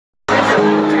I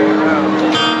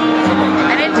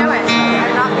didn't do it.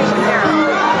 I'm not being fair.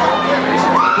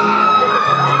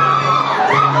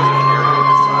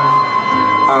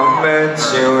 I met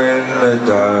you in the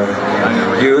dark.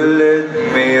 You lit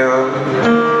me up.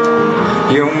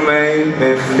 You made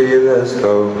me feel as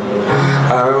though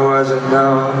I wasn't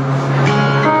enough.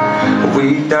 We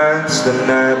danced the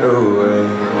night away.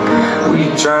 We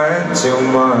drank too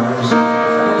much.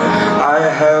 I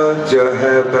held your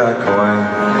hair back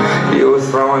when you were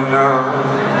throwing up.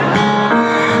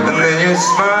 And then you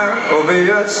smiled over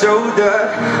your shoulder.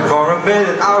 For a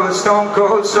minute I was stone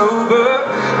cold sober.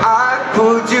 I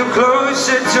pulled you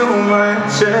closer to my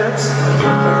chest.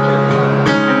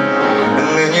 And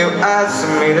then you asked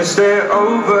me to stay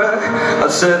over. I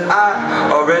said I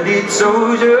already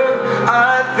told you.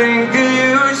 I think that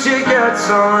you should get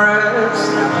some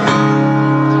rest.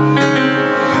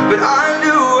 But I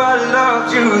knew I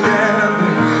loved you then.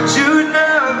 You'd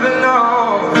never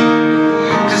know.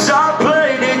 'Cause I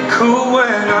played it cool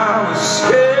when I was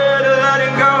scared of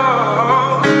letting go.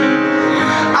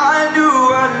 I knew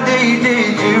I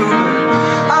needed you.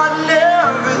 I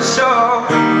never saw.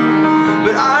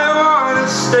 But I wanna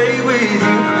stay with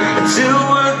you until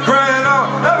we're grand old.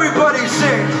 Everybody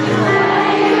sing.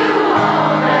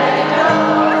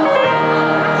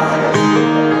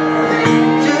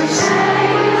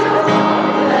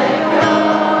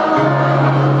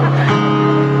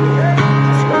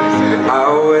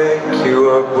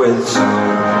 With some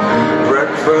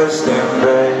breakfast in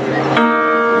bed.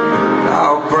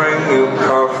 I'll bring you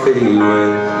coffee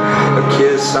with a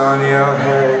kiss on your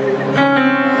head.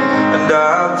 And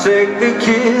I'll take the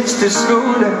kids to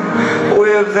school and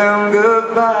wave them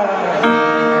goodbye.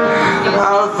 And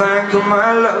I'll thank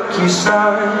my lucky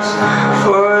stars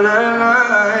for the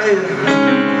night.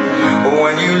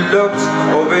 When you looked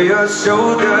over your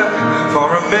shoulder, for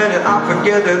a minute I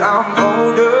forget that I'm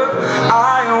older.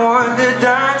 I want to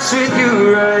dance with you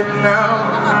right now.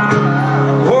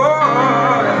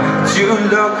 Whoa, you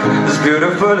look as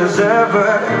beautiful as ever,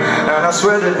 and I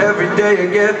swear that every day you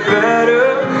get better.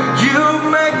 You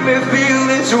make me feel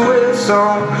this way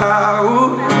somehow.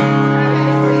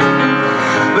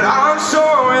 But I'm so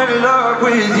in love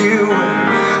with you.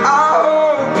 I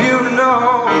hope you know,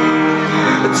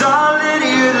 darling,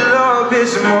 your love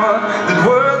is more than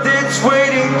worth its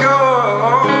weight in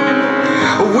gold.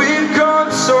 We've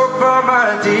gone so far, my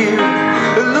dear.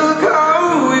 Look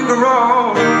how we've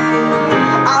grown.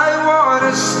 I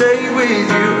wanna stay with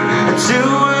you until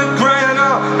we're grand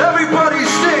old. Everybody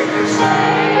sing.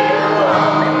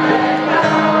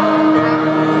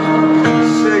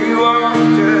 Say you won't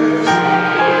just.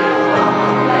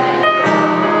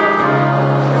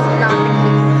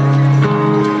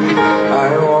 I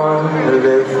wanna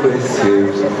live with you,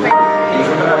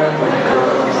 even when we go.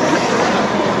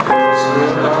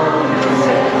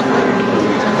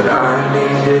 But I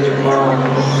needed you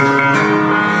most.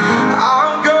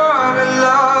 I'm gonna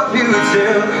love you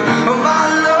till my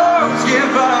lungs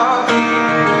give out.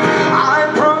 I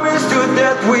promise to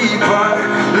death we part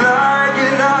like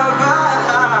in our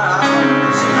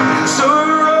vows. So I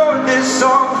wrote this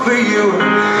song for you.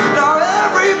 Now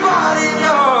everybody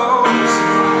knows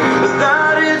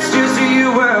that it's just you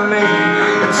and me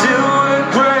until we're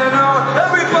grand old.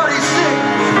 Everybody sing.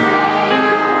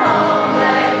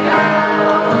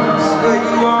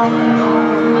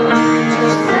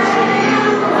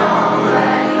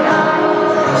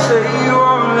 Say you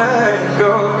won't let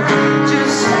go.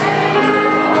 Just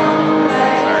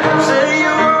say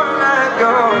you won't let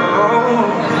go.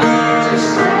 Just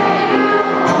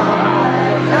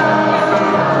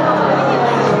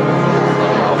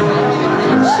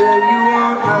say you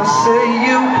won't, I say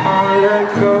you won't let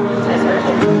go.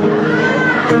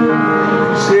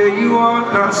 Say you won't,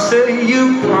 I say you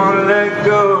won't let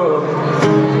go.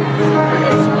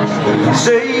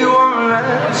 Say you won't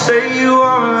let, say you